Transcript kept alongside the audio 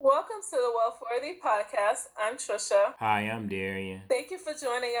Wealthworthy Podcast. I'm Trisha. Hi, I'm Darian. Thank you for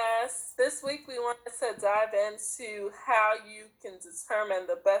joining us. This week we wanted to dive into how you can determine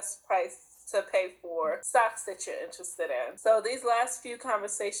the best price to pay for stocks that you're interested in. So these last few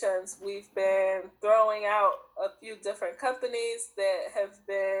conversations, we've been throwing out a few different companies that have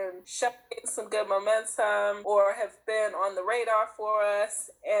been showing some good momentum or have been on the radar for us.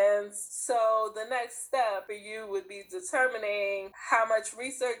 And so the next step for you would be determining how much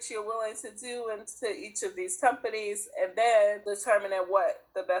research you're willing to do into each of these companies and then determining what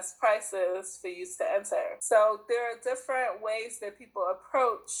the best price is for you to enter. So there are different ways that people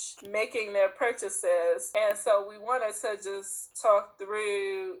approach making their purchases. And so we wanted to just talk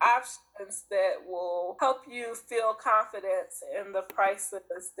through options that will help you feel confident in the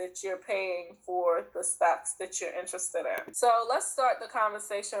prices that you're paying for the stocks that you're interested in. So let's start the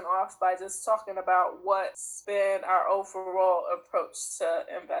conversation off by just talking about what's been our overall approach to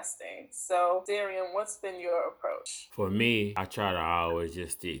investing. So Darian, what's been your approach? For me, I try to always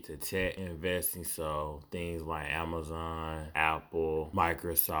just stick to tech investing. So things like Amazon, Apple,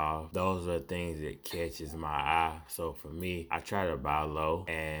 Microsoft, those are things that catches my eye. So for me, I try to buy low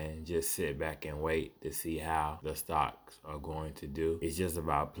and just sit back and wait to see how the stocks are going to do. It's just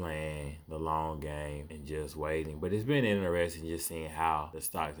about playing the long game and just waiting. But it's been interesting just seeing how the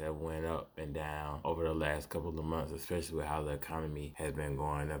stocks have went up and down over the last couple of months, especially with how the economy has been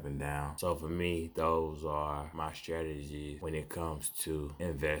going up and down. So for me, those are my strategies when it comes to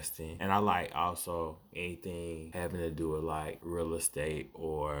investing. And I like also anything having to do with like real estate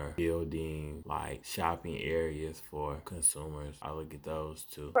or building like shopping areas for consumers. I look at those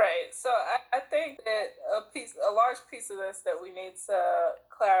too. Right. So I think that a large piece of this that we need to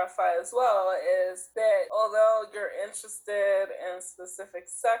clarify as well is that although you're interested in specific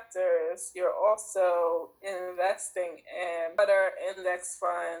sectors, you're also investing in other index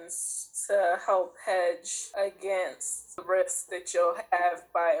funds to help hedge against the risk that you'll have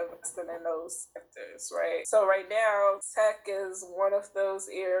by investing in those sectors, right? So right now, tech is one of those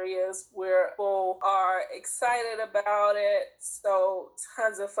areas where people are excited about it. So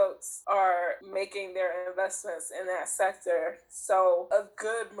tons of folks are making their investments in that sector. So a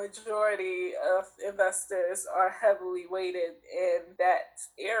good majority of investors are heavily weighted in that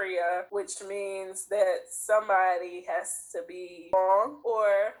area, which means that somebody has to be wrong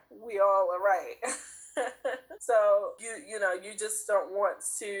or we all are right. So you just don't want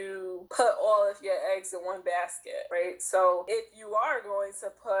to put all of your eggs in one basket, right? So if you are going to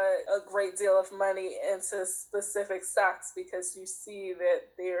put a great deal of money into specific stocks because you see that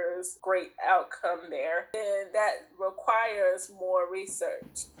there's great outcome there, then that requires more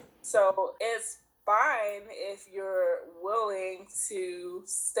research. So it's fine if you're willing to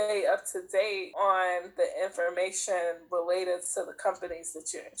stay up to date on the information related to the companies that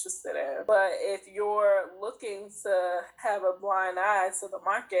you're interested in. But if you're looking to have a blind eye to the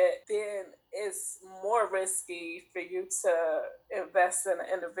market, then it's more risky for you to invest in an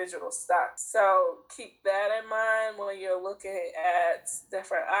individual stock. So keep that in mind when you're looking at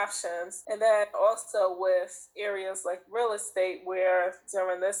different options. And then also with areas like real estate, where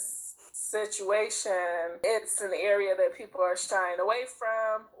during this situation, it's an area that people are shying away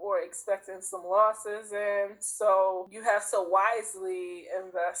from or expecting some losses in. So you have to wisely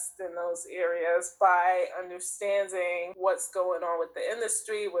invest in those areas by understanding what's going on with the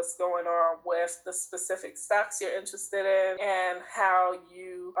industry, what's going on with the specific stocks you're interested in, and how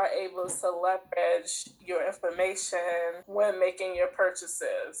you are able to leverage your information when making your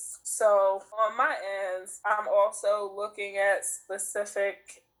purchases. So on my end, I'm also looking at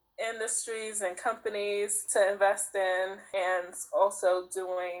specific industries and companies to invest in, and also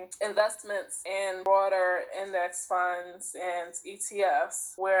doing investments in broader index funds and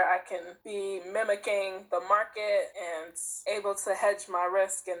ETFs where I can be mimicking the market and able to hedge my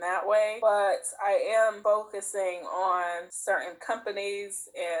risk in that way. But I am focusing on certain companies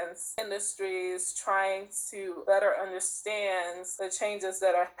and industries, trying to better understand the changes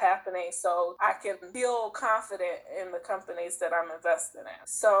that are happening so I can feel confident in the companies that I'm investing in.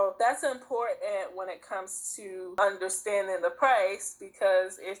 So that's important when it comes to understanding the price,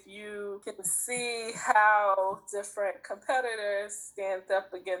 because if you can see how different competitors stand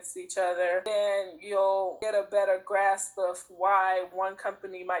up against each other, then you'll get a better grasp of why one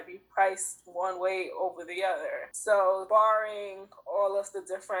company might be priced one way over the other. So barring all of the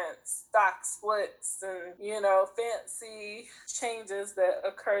different stock splits and, fancy changes that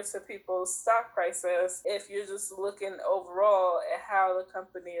occur to people's stock prices, if you're just looking overall at how the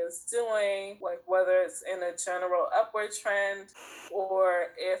company company is doing, like whether it's in a general upward trend or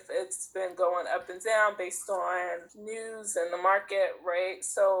if it's been going up and down based on news and the market, right?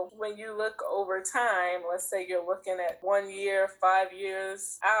 So when you look over time, let's say you're looking at 1 year, 5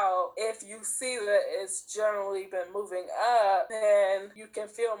 years out, if you see that it's generally been moving up, then you can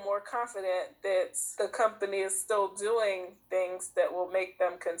feel more confident that the company is still doing things that will make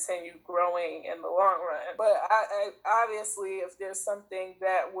them continue growing in the long run. But obviously, if there's something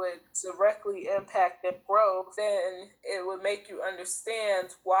that would directly impact their growth, then it would make you understand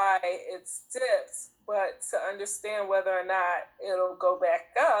why it's dipped. But to understand whether or not it'll go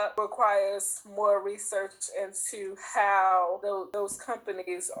back up requires more research into how those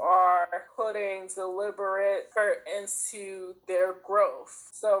companies are putting deliberate effort into their growth.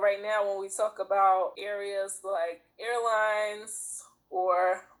 So right now, when we talk about areas like airlines,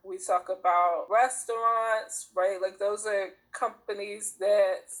 or we talk about restaurants, right? Like those are companies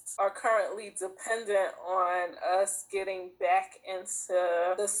that are currently dependent on us getting back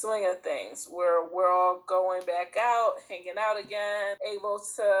into the swing of things, where we're all going back out, hanging out again, able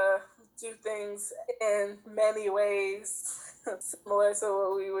to do things in many ways similar to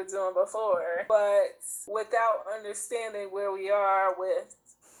what we were doing before. But without understanding where we are with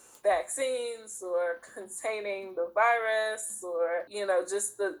vaccines or containing the virus, or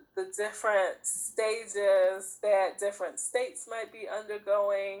just the different stages that different states might be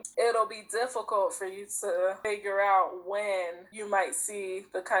undergoing, it'll be difficult for you to figure out when you might see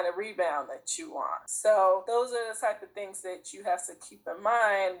the kind of rebound that you want. So those are the type of things that you have to keep in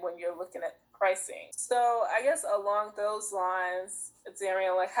mind when you're looking at pricing. So I guess along those lines,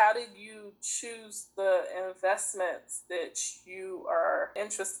 Darian, like how did you choose the investments that you are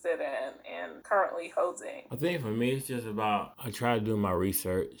interested in and currently holding? I think for me, it's just about I try to do my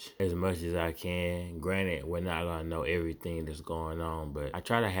research as much as I can. Granted, we're not gonna know everything that's going on, but I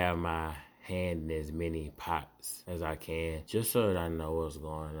try to have my hand in as many pots as I can, just so that I know what's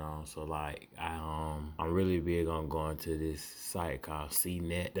going on. So like I'm really big on going to this site called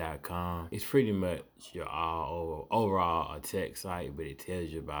cnet.com. It's pretty much your overall a tech site, but it tells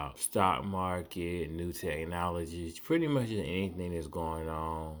you about stock market, new technologies, pretty much anything that's going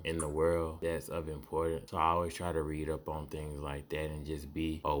on in the world that's of importance. So I always try to read up on things like that and just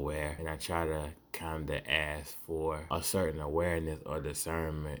be aware. And I try to kind of ask for a certain awareness or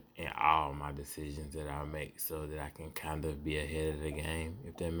discernment in all my decisions that I make, so that I can kind of be ahead of the game,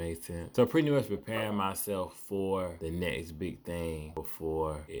 if that makes sense. So pretty much preparing myself for the next big thing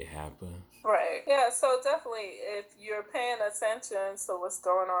before it happens. Right. Yeah, so definitely if you're paying attention to what's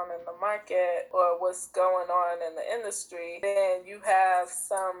going on in the market or what's going on in the industry, then you have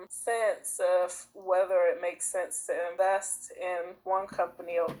some sense of whether it makes sense to invest in one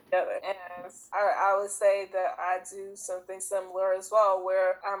company or the other. And I would say that I do something similar as well,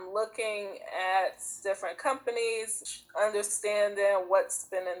 where I'm looking at different companies, understanding what's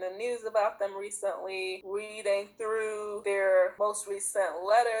been in the news about them recently, reading through their most recent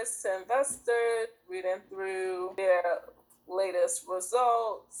letters to investors, reading through their latest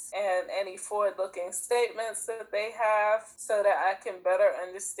results and any forward-looking statements that they have, so that I can better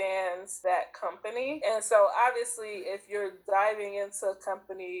understand that company. And so obviously if you're diving into a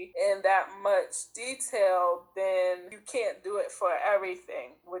company in that much detail, then you can't do it for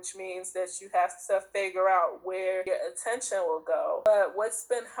everything, which means that you have to figure out where your attention will go. But what's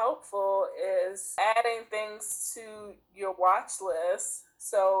been helpful is adding things to your watch list.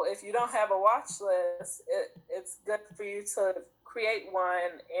 So if you don't have a watch list, it's good for you to create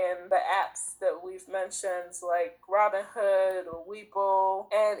one in the apps that we've mentioned, like Robinhood or Webull.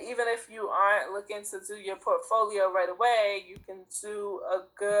 And even if you aren't looking to do your portfolio right away, you can do a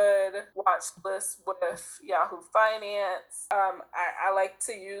good watch list with Yahoo Finance. I like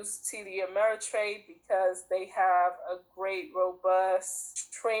to use TD Ameritrade because they have a great,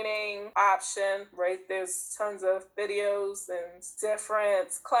 robust training option, right? There's tons of videos and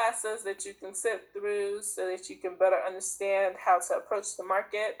different classes that you can sit through so that you can better understand how to approach the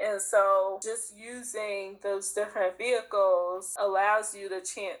market. And so just using those different vehicles allows you the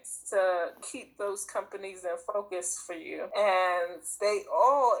chance to keep those companies in focus for you. And they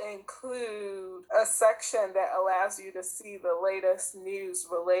all include a section that allows you to see the latest news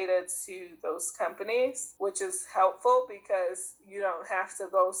related to those companies, which is helpful because you don't have to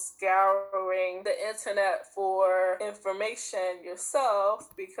go scouring the internet for information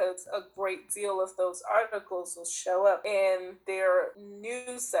yourself, because a great deal of those articles will show up in their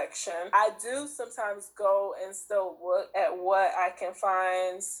news section. I do sometimes go and still look at what I can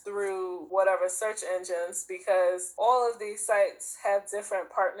find through whatever search engines, because all of these sites have different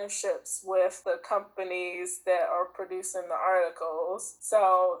partnerships with the companies that are producing the articles.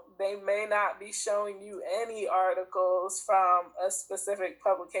 So they may not be showing you any articles from a specific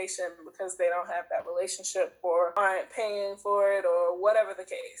publication because they don't have that relationship or aren't paying for it or whatever the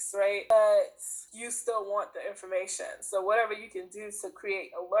case, right? But you still want the information. So whatever you can do to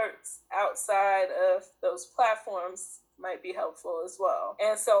create alerts outside of those platforms might be helpful as well.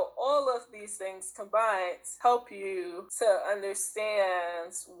 And so all of these things combined help you to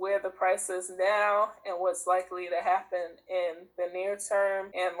understand where the price is now and what's likely to happen in the near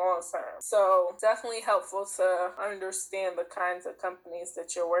term and long term. So definitely helpful to understand the kinds of companies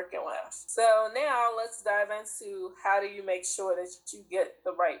that you're working with. So now let's dive into how do you make sure that you get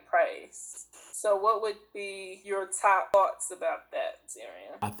the right price. So what would be your top thoughts about that,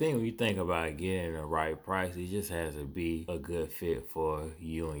 Zarian? I think when you think about getting the right price, it just has to be a good fit for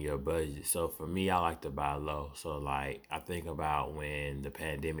you and your budget. So for me, I like to buy low. So like I think about when the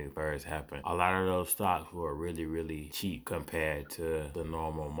pandemic first happened, a lot of those stocks were really, really cheap compared to the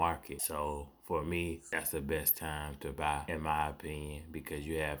normal market. So for me, that's the best time to buy, in my opinion, because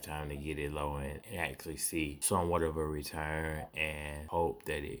you have time to get it low and actually see somewhat of a return and hope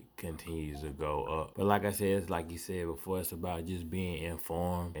that it continues to go up. But like I said, it's like you said before, it's about just being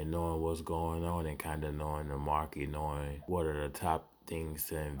informed and knowing what's going on and kind of knowing the market, knowing what are the top things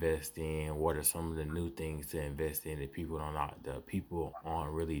to invest in, what are some of the new things to invest in that people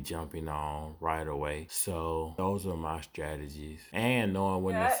aren't really jumping on right away. So those are my strategies. And knowing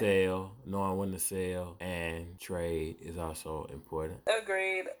when to sell and trade is also important.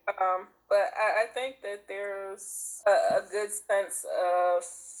 Agreed. But I think that there's a good sense of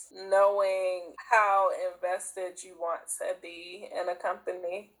knowing how invested you want to be in a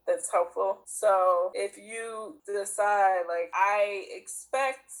company that's helpful. So if you decide, like, I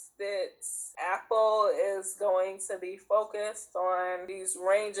expect that Apple is going to be focused on these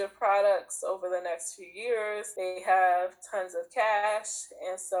range of products over the next few years, they have tons of cash,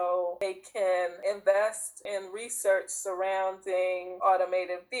 and so they can invest in research surrounding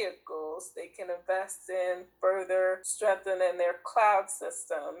automated vehicles. They can invest in further strengthening their cloud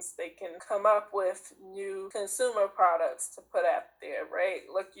systems. They can come up with new consumer products to put out there, right?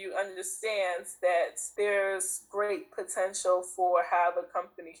 Like, you understand that there's great potential for how the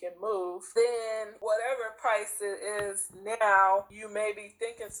company can move. Then whatever price it is now, you may be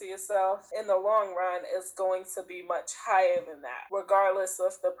thinking to yourself, in the long run, it's going to be much higher than that, regardless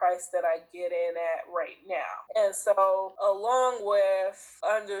of the price that I get in at right now. And so, along with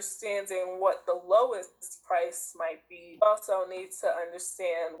understanding what the lowest price might be, you also need to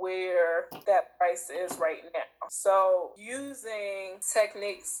understand where that price is right now. So, using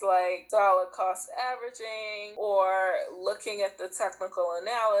techniques like dollar cost averaging or looking at the technical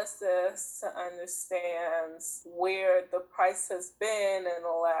analysis to understand where the price has been in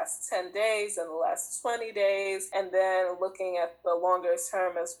the last 10 days, in the last 20 days, and then looking at the longer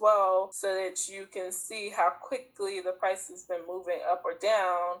term as well, so that you can see how quickly the price has been moving up or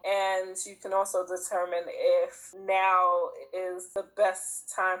down. And you can also determine if now is the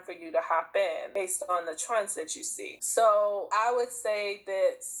best time for you to hop in based on the trends that you see. So I would say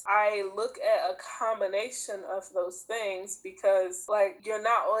that I look at a combination of those things because, like, you're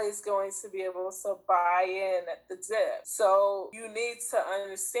not always going to be able to buy in at the dip. So you need to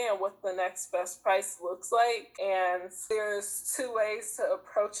understand what the next best price looks like. And there's two ways to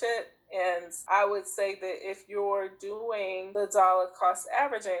approach it. And I would say that if you're doing the dollar cost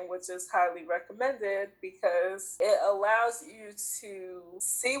averaging, which is highly recommended because it allows you to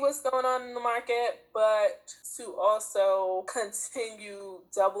see what's going on in the market, but to also continue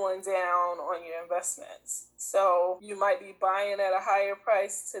doubling down on your investments. So you might be buying at a higher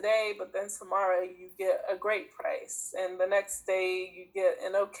price today, but then tomorrow you get a great price, and the next day you get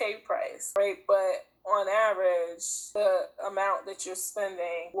an okay price, right? But on average, the amount that you're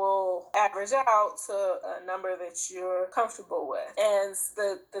spending will average out to a number that you're comfortable with. And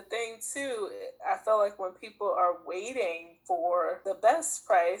the thing too, I feel like when people are waiting for the best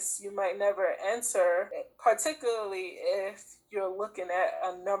price, you might never enter, particularly if you're looking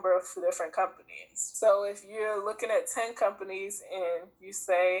at a number of different companies. So if you're looking at 10 companies and you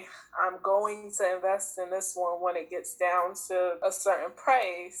say, I'm going to invest in this one when it gets down to a certain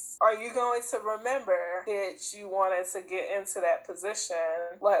price, are you going to remember that you wanted to get into that position?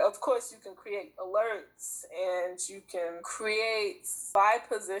 Like, of course, you can create alerts and you can create buy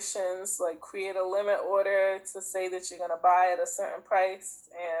positions, like create a limit order to say that you're going to buy at a certain price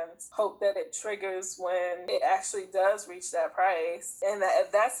and hope that it triggers when it actually does reach that price. price. And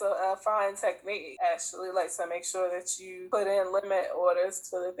that's a fine technique, actually, like to make sure that you put in limit orders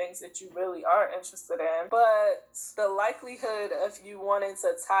to the things that you really are interested in. But the likelihood of you wanting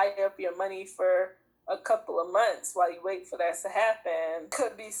to tie up your money for a couple of months while you wait for that to happen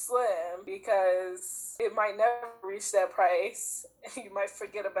could be slim, because it might never reach that price. You might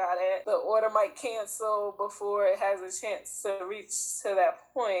forget about it. The order might cancel before it has a chance to reach to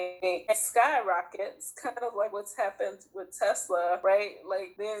that point. It skyrockets, kind of like what's happened with Tesla, right?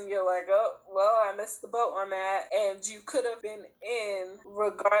 Like then you're like, oh, well, I missed the boat on that. And you could have been in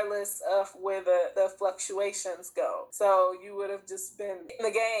regardless of where the fluctuations go. So you would have just been in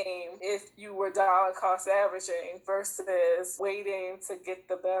the game if you were dollar cost averaging versus waiting to get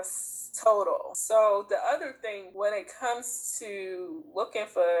the best total. So the other thing when it comes to looking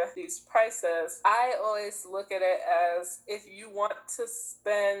for these prices, I always look at it as, if you want to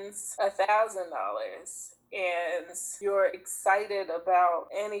spend $1,000 and you're excited about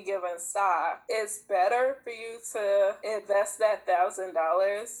any given stock, it's better for you to invest that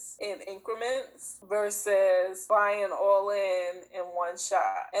 $1,000 in increments versus buying all in one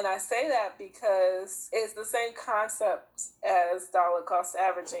shot. And I say that because it's the same concept as dollar cost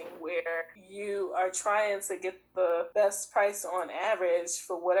averaging, where you are trying to get the best price on average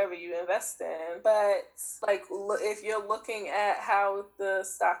for whatever you invest in. But like, if you're looking at how the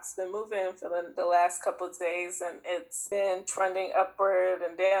stock's been moving for the last couple of days, and it's been trending upward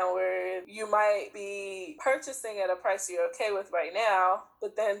and downward, you might be purchasing at a price you're okay with right now,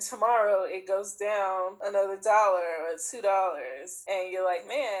 but then tomorrow it goes down another $1 or $2, and you're like,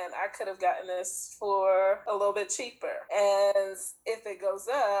 man, I could have gotten this for a little bit cheaper. And if it goes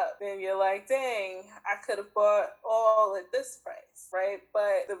up, then you're like, dang, I could have bought all at this price, right?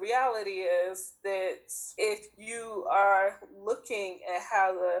 But the reality is that if you are looking at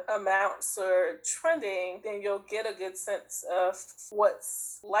how the amounts are trending, then you'll get a good sense of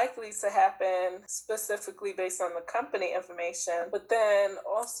what's likely to happen, specifically based on the company information, but then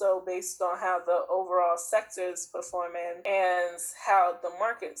also based on how the overall sector is performing and how the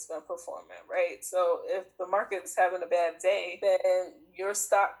market's been performing, right? So if the market's having a bad day, then your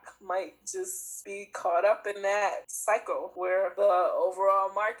stock might just be caught up in that cycle where the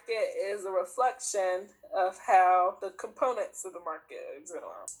overall market is a reflection of how the components of the market are doing.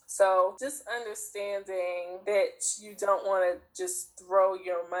 So just understanding that you don't want to just throw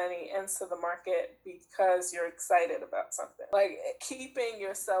your money into the market because you're excited about something. Like, keeping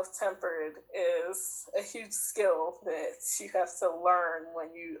yourself tempered is a huge skill that you have to learn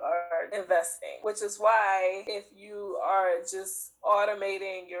when you are investing, which is why if you are just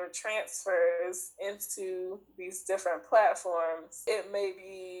automating your transfers into these different platforms, it may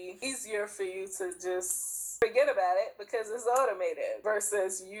be easier for you to just forget about it because it's automated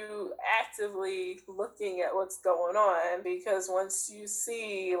versus you actively looking at what's going on. Because once you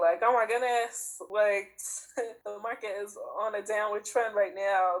see, like, oh my goodness, like the market is on a downward trend right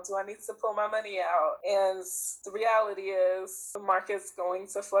now, do I need to pull my money out? And the reality is the market's going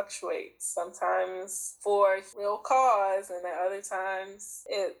to fluctuate, sometimes for real cause, and at other times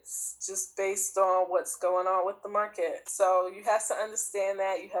it's just based on what's going on with the market. So you have to understand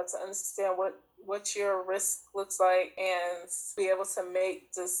that. You have to understand what your risk looks like and be able to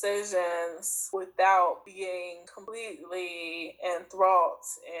make decisions without being completely enthralled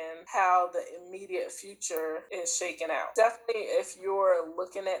in how the immediate future is shaking out. Definitely, if you're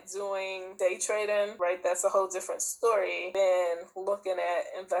looking at doing day trading, right, that's a whole different story than looking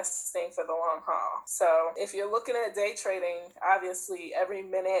at investing for the long haul. So if you're looking at day trading, obviously every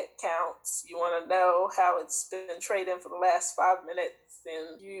minute counts. You want to know how it's been trading for the last 5 minutes,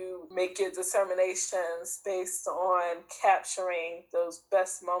 and you make your determinations based on capturing those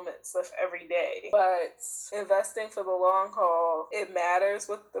best moments of every day. But investing for the long haul, it matters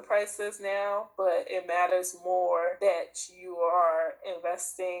what the price is now, but it matters more that you are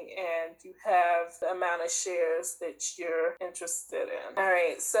investing and you have the amount of shares that you're interested in. All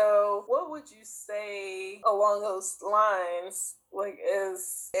right, so what would you say along those lines, like,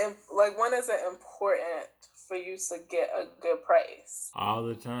 when is it important for you to get a good price? All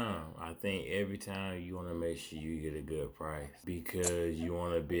the time. I think every time you want to make sure you get a good price because you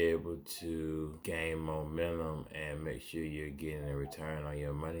want to be able to gain momentum and make sure you're getting a return on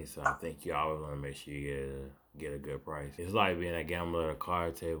your money. So I think you always want to make sure you get a good price. It's like being a gambler at a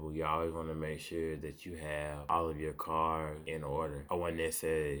card table. You always want to make sure that you have all of your cards in order. I wouldn't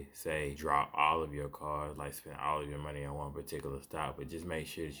necessarily say drop all of your cards, like spend all of your money on one particular stock, but just make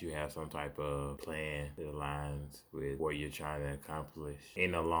sure that you have some type of plan that aligns with what you're trying to accomplish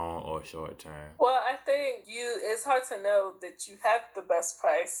in the long or short term. Well, I think think it's hard to know that you have the best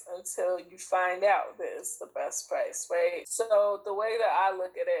price until you find out that it's the best price, right? So the way that I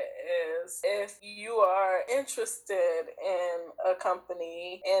look at it is, if you are interested in a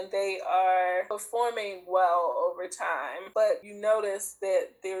company and they are performing well over time, but you notice that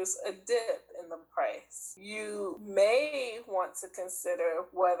there's a dip in the price, you may want to consider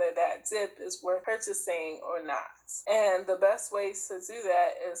whether that dip is worth purchasing or not. And the best ways to do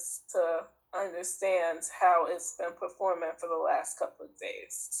that is to understand how it's been performing for the last couple of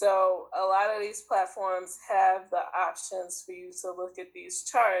days. So a lot of these platforms have the options for you to look at these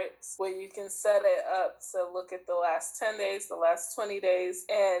charts where you can set it up to look at the last 10 days, the last 20 days,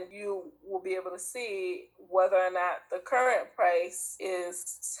 and you will be able to see whether or not the current price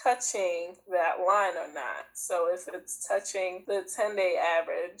is touching that line or not. So if it's touching the 10-day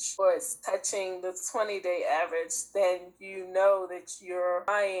average or it's touching the 20-day average, then you know that you're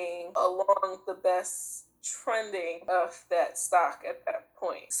buying along the best trending of that stock at that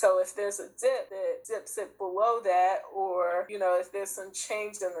point. So if there's a dip that dips it below that, or if there's some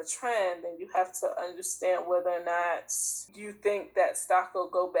change in the trend, then you have to understand whether or not you think that stock will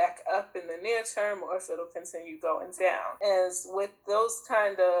go back up in the near term or if it'll continue going down. As with those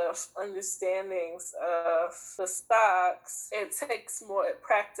kind of understandings of the stocks, it takes more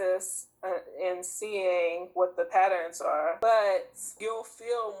practice in seeing what the patterns are, but you'll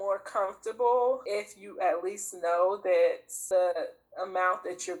feel more comfortable if you at least know that the amount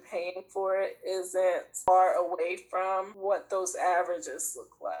that you're paying for it isn't far away from what those averages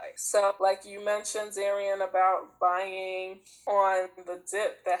look like. So like you mentioned, Darian, about buying on the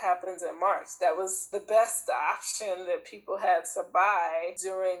dip that happens in March, that was the best option that people had to buy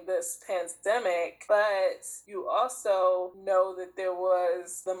during this pandemic. But you also know that there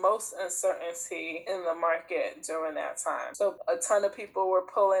was the most uncertainty in the market during that time. So a ton of people were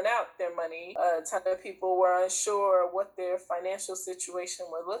pulling out their money. A ton of people were unsure what their financial situation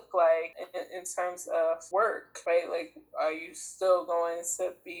would look like in terms of work, right? Like, are you still going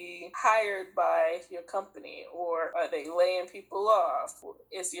to be hired by your company, or are they laying people off?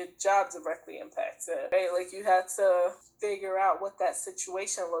 Is your job directly impacted, right? Like, you had to figure out what that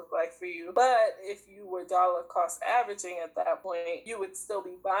situation looked like for you. But if you were dollar cost averaging at that point, you would still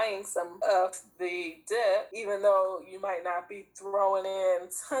be buying some of the dip, even though you might not be throwing in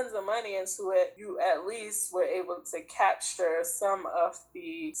tons of money into it. You at least were able to capture some of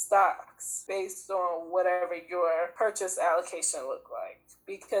the stocks based on whatever your purchase allocation looked like.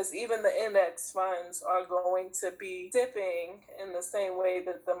 Because even the index funds are going to be dipping in the same way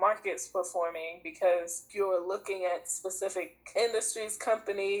that the market's performing, because you're looking at specific industries,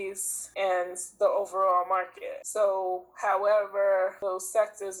 companies, and the overall market. So however those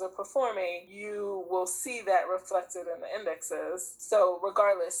sectors are performing, you will see that reflected in the indexes. So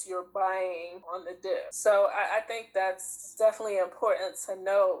regardless, you're buying on the dip. So I think that's definitely important to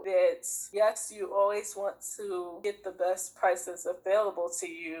know that, yes, you always want to get the best prices available to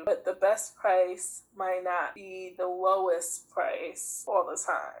you, but the best price might not be the lowest price all the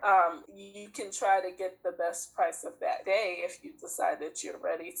time. You can try to get the best price of that day if you decide that you're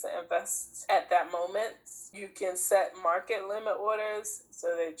ready to invest at that moment. You can set market limit orders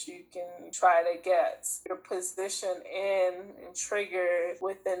so that you can try to get your position in and triggered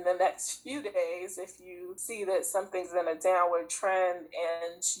within the next few days if you see that something's in a downward trend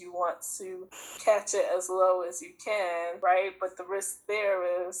and you want to catch it as low as you can, right? But the risk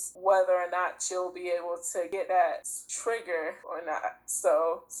there is whether or not you'll be able to get that trigger or not.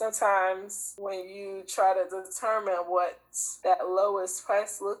 So sometimes when you try to determine what that lowest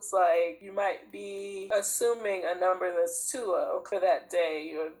price looks like, you might be assuming a number that's too low for that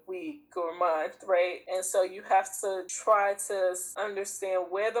day or week or month, right? And so you have to try to understand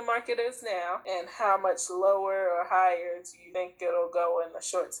where the market is now and how much lower or higher do you think it'll go in the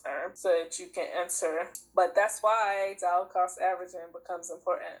short term so that you can enter. But that's why dollar cost averaging becomes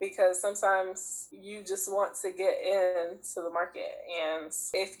important, because sometimes you just want to get into the market, and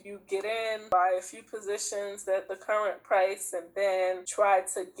if you get in, buy a few positions at the current price and then try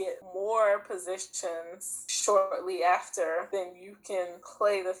to get more positions shortly after, then you can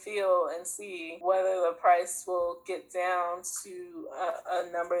play the field and see whether the price will get down to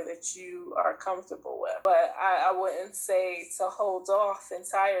a number that you are comfortable with. But I wouldn't say to hold off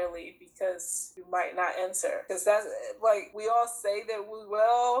entirely because you might not enter. Because that's like we all say that we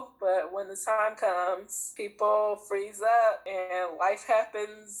will, but when the time comes, people freeze up and life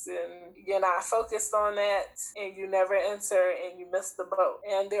happens and you're not focused on that and you never enter and you miss the boat.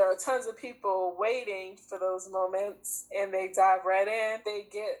 And there are tons of people waiting for those moments and they dive right in. They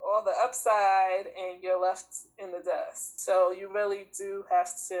get all the upside and you're left in the dust. So you really do have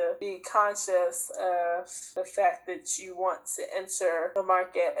to be conscious of the fact that you want to enter the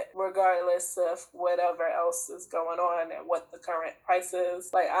market regardless of whatever else is going on and what the current price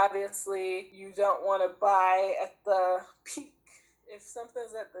is. Like obviously you don't want to buy at the peak. If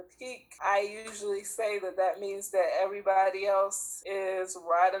something's at the peak, I usually say that means that everybody else is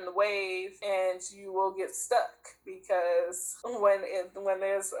riding the wave and you will get stuck because when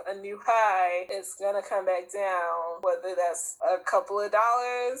there's a new high, it's gonna come back down, whether that's a couple of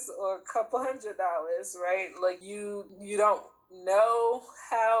dollars or a couple $100, right? Like you don't know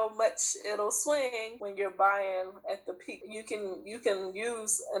how much it'll swing when you're buying at the peak. You can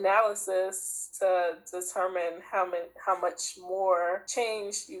use analysis to determine how much more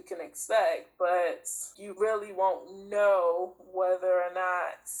change you can expect, but you really won't know whether or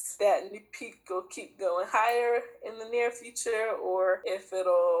not that new peak will keep going higher in the near future or if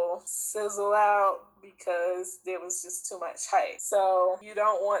it'll sizzle out because there was just too much hype. So you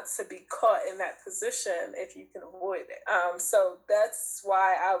don't want to be caught in that position if you can avoid it. So that's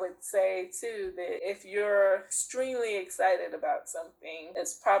why I would say too that if you're extremely excited about something,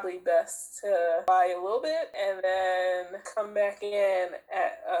 it's probably best to buy a little bit and then come back in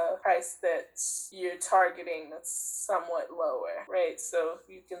at a price that you're targeting that's somewhat lower, right? So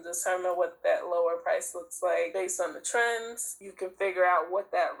you can determine what that lower price looks like based on the trends. You can figure out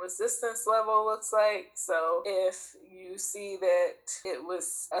what that resistance level looks like. So if you see that it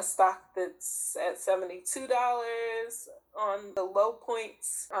was a stock that's at $72 on the low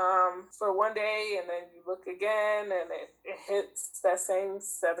points for one day, and then you look again and it hits that same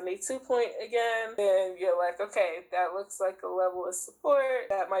 72 point again, then you're like, okay, that looks like a level of support.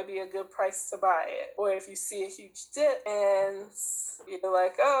 That might be a good price to buy it. Or if you see a huge dip and you're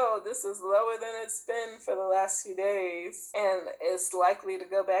like, oh, this is lower than it's been for the last few days and it's likely to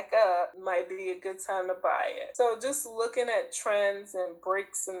go back up, might be a good time to buy it. So just looking at trends and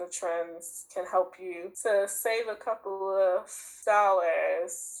breaks in the trends can help you to save a couple of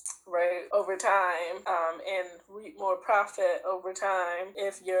dollars, right, over time, and reap more profit over time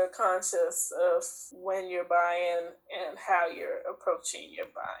if you're conscious of when you're buying and how you're approaching your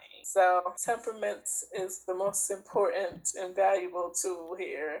buying. So temperament is the most important and valuable tool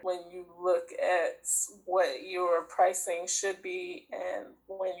here when you look at what your pricing should be and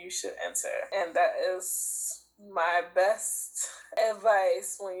when you should enter. And that is my best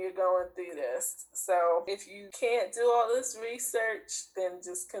advice when you're going through this. So if you can't do all this research, then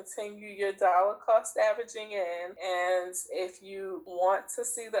just continue your dollar cost averaging in. And if you want to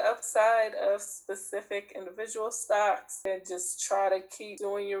see the upside of specific individual stocks, then just try to keep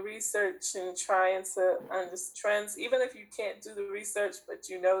doing your research and trying to understand trends. Even if you can't do the research, but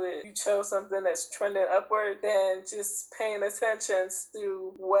you know that you chose something that's trending upward, then just paying attention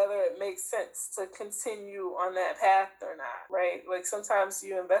to whether it makes sense to continue on that path or not, right? Like sometimes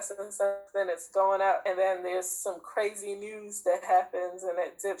you invest in something that's going up and then there's some crazy news that happens and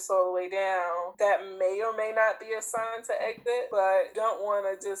it dips all the way down. That may or may not be a sign to exit, but you don't want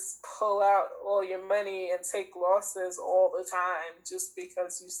to just pull out all your money and take losses all the time just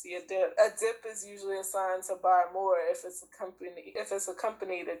because you see a dip. A dip is usually a sign to buy more if it's a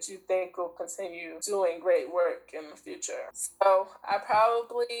company that you think will continue doing great work in the future. So I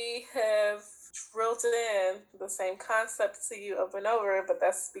probably have drilled it in the same concept to you over and over, but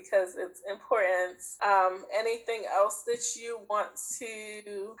that's because it's important. Anything else that you want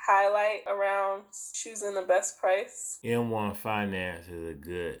to highlight around choosing the best price? M1 Finance is a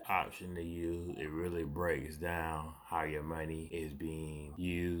good option to use. It really breaks down how your money is being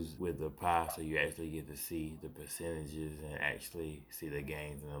used with the pie, so you actually get to see the percentages and actually see the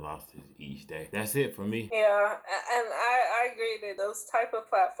gains and the losses each day. That's it for me. Yeah, and I agree that those type of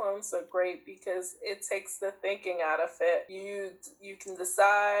platforms are great because it takes the thinking out of it. You can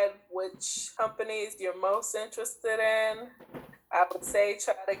decide which companies you're most interested in I would say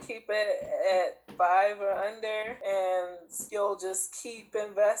try to keep it at 5 or under, and you'll just keep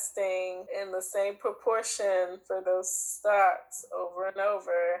investing in the same proportion for those stocks over and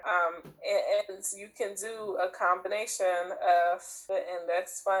over. And you can do a combination of the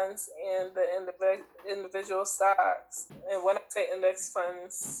index funds and the individual stocks. And when I say index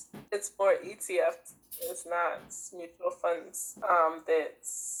funds, it's more ETF. It's not mutual funds that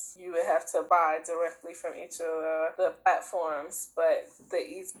you would have to buy directly from each of the platforms, but the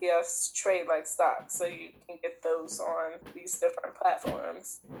ETFs trade like stocks, so you can get those on these different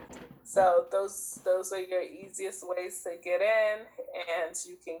platforms. So those are your easiest ways to get in, and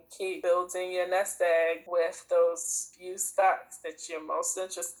you can keep building your nest egg with those few stocks that you're most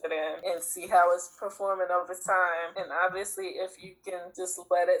interested in and see how it's performing over time. And obviously, if you can just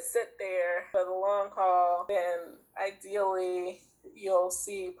let it sit there for the long haul, then ideally you'll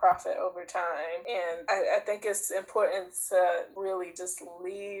see profit over time. And I think it's important to really just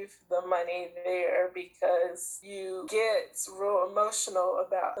leave the money there, because you get real emotional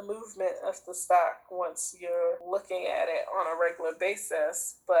about the movement of the stock once you're looking at it on a regular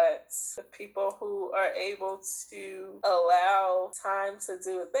basis. But the people who are able to allow time to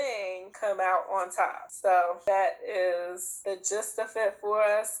do a thing come out on top. So that is the gist of it for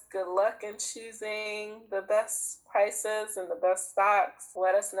us. Good luck in choosing the best prices and the best stocks.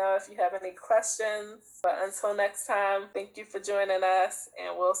 Let us know if you have any questions. But until next time, thank you for joining us,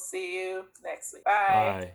 and we'll see you next week. Bye. Bye.